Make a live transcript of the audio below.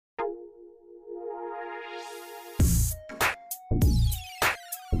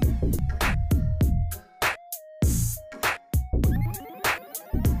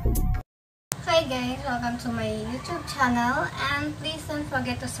guys! Welcome to my YouTube channel and please don't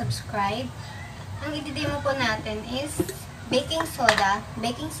forget to subscribe. Ang i-demo po natin is baking soda.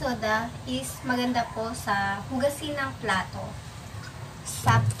 Baking soda is maganda po sa hugasin ng plato.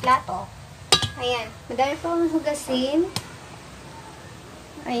 Sa plato. Ayan. Madami po ang hugasin.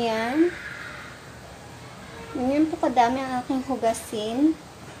 Ayan. Ganyan po kadami ang aking hugasin.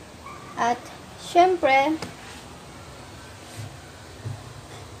 At syempre,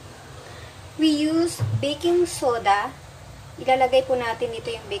 we use baking soda. Ilalagay po natin dito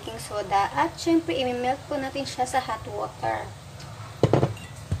yung baking soda. At syempre, i-melt po natin siya sa hot water.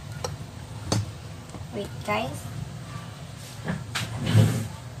 Wait, guys.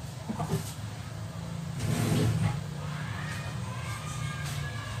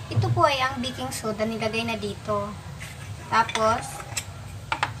 Ito po ay ang baking soda. Nilagay na dito. Tapos,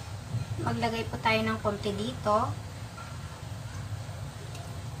 maglagay po tayo ng konti dito.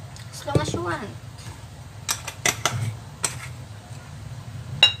 As long as you want.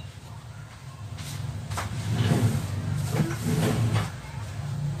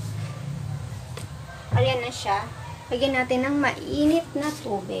 Ayan na siya. Lagyan natin ng mainit na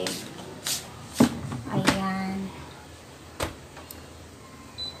tubig. Ayan.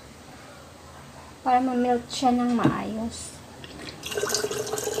 Para ma-melt siya ng maayos.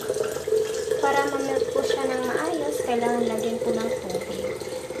 Para ma-melt po siya ng maayos, kailangan lagyan po ng tubig.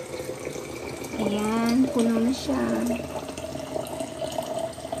 Ayan, puno na siya.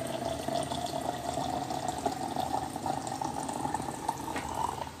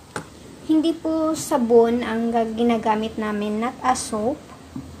 Hindi po sabon ang ginagamit namin, not a soap.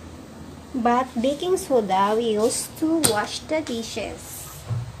 But baking soda we use to wash the dishes.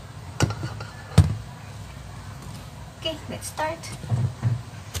 Okay, let's start.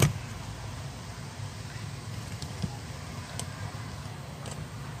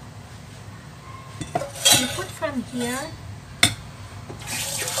 You put from here.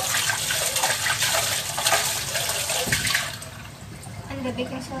 And the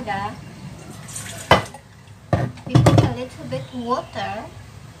baking soda, we put a little bit water.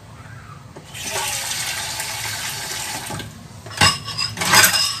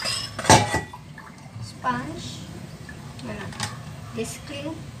 Sponge. This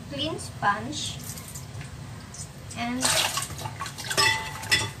clean sponge. And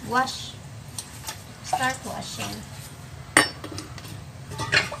wash. Start washing.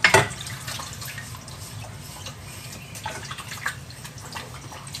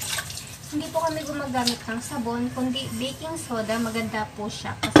 Hindi po kami gumagamit ng sabon, kundi baking soda. Maganda po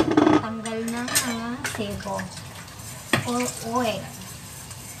siya kasi tanggal ng mga sebo or oil.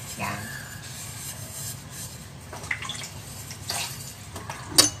 Yan.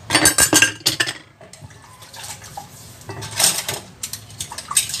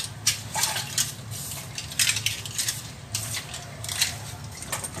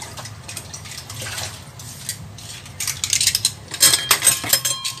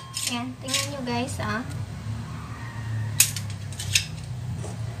 Ayan, tingnan nyo guys,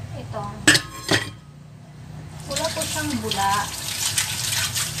 Ito. Wala po siyang bula.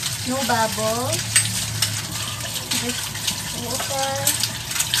 No bubbles. Just water.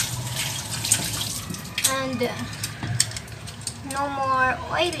 And no more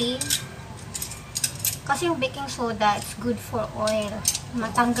oily. Kasi yung baking soda, it's good for oil.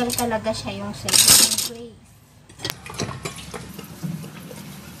 Matanggal talaga siya yung glaze.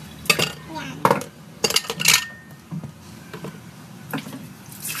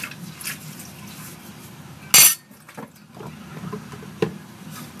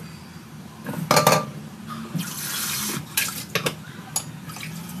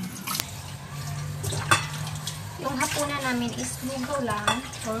 Yung hapunan namin is lugaw lang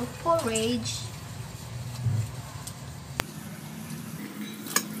or porridge.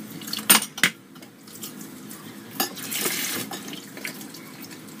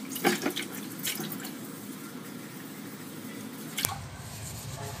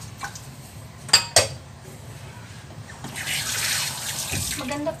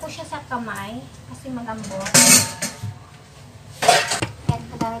 Maganda po siya sa kamay kasi magambot. Ayan,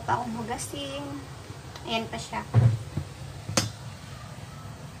 madami pa akong hugasin. Ayan pa siya.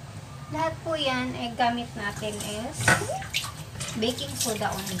 Lahat po yan ay gamit natin is baking soda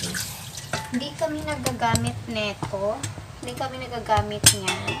only. Hindi kami nagagamit neto. Hindi kami nagagamit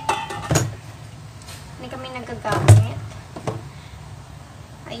niyan. Hindi kami nagagamit.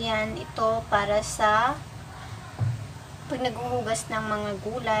 Ayan, ito para sa pag naghuhugas ng mga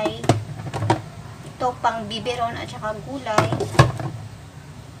gulay. Ito pang biberon at saka gulay.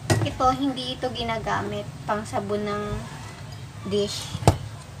 Ito, hindi ito ginagamit pang sabon ng dish.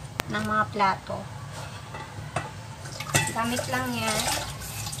 ng mga plato. Gamit lang yan.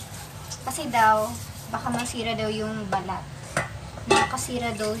 Kasi daw, baka masira daw yung balat.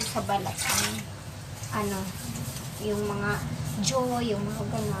 Nakasira daw sa balat ang yung mga jaw, yung mga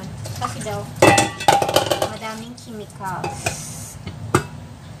ganon. Kasi daw, madaming chemicals.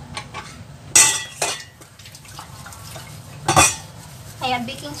 Kaya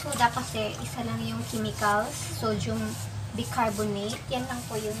baking soda kasi isa lang yung chemicals, sodium bicarbonate, yan lang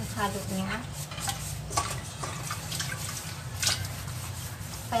po yung halo niya.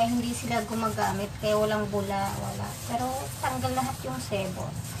 Kaya hindi sila gumagamit, kaya walang bula, wala. Pero tanggal lahat yung sebo.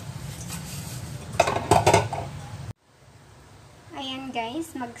 Ayan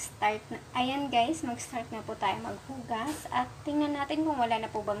guys, mag-start na po tayo maghugas at tingnan natin kung wala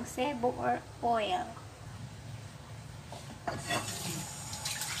na po bang sebo or oil.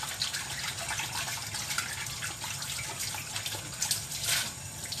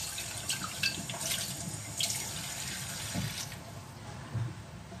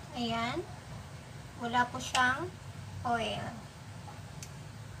 Ayan. Wala po siyang oil.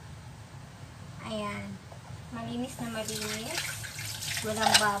 Ayan. Malinis na malinis.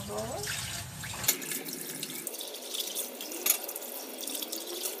 Walang bubbles.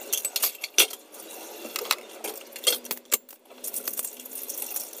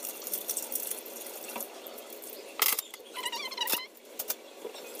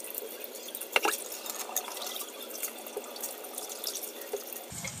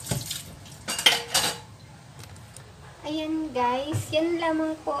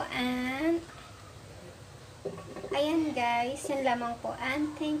 Ayan guys, yan lamang po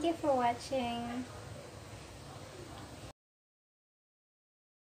and thank you for watching.